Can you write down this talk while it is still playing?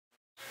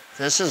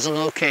This is the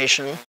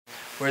location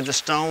where the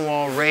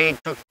Stonewall raid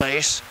took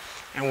place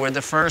and where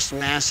the first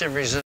massive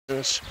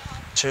resistance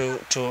to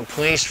a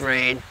police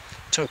raid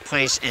took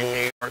place in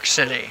New York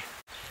City.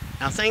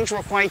 Now, things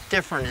were quite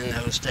different in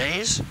those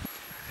days.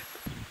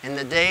 In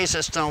the days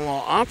that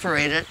Stonewall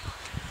operated,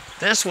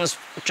 this was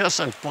just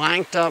a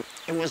blanked up,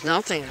 it was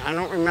nothing. I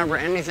don't remember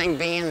anything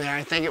being there.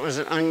 I think it was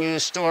an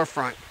unused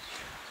storefront.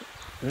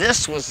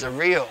 This is the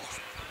real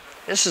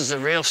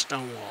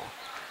Stonewall.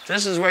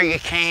 This is where you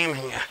came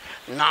and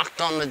you knocked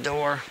on the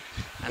door,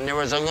 and there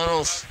was a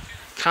little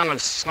kind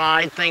of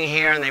slide thing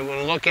here, and they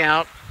would look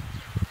out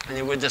and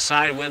they would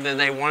decide whether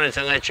they wanted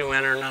to let you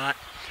in or not.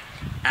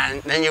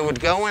 And then you would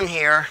go in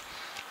here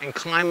and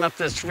climb up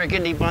this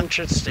rickety bunch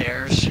of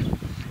stairs,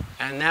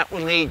 and that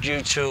would lead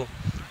you to,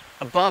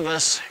 above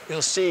us,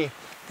 you'll see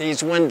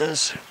these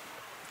windows.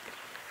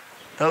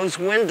 Those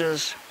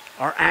windows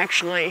are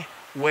actually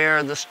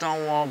where the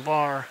Stonewall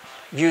Bar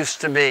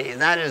used to be.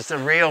 That is the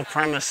real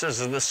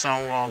premises of the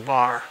Stonewall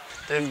Bar.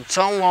 The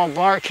Stonewall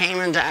Bar came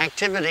into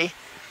activity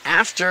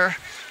after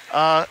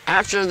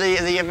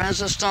the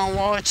events of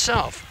Stonewall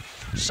itself.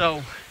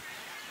 So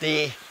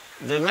the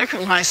liquor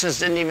license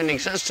didn't even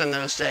exist in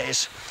those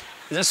days.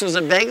 This was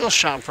a bagel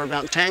shop for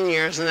about 10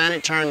 years, and then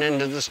it turned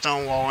into the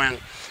Stonewall Inn,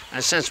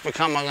 and since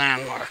become a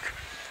landmark.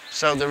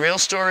 So the real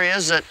story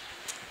is that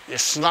you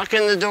snuck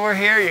in the door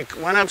here, you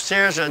went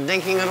upstairs to a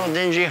dinky little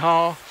dingy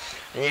hall,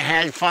 and you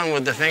had fun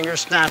with the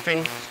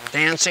finger-snapping,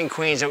 dancing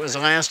queens. It was the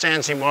last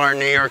dancing bar in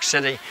New York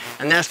City,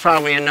 and that's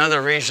probably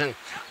another reason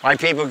why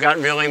people got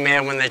really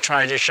mad when they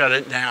tried to shut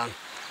it down,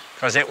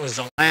 because it was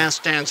the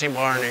last dancing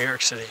bar in New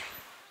York City.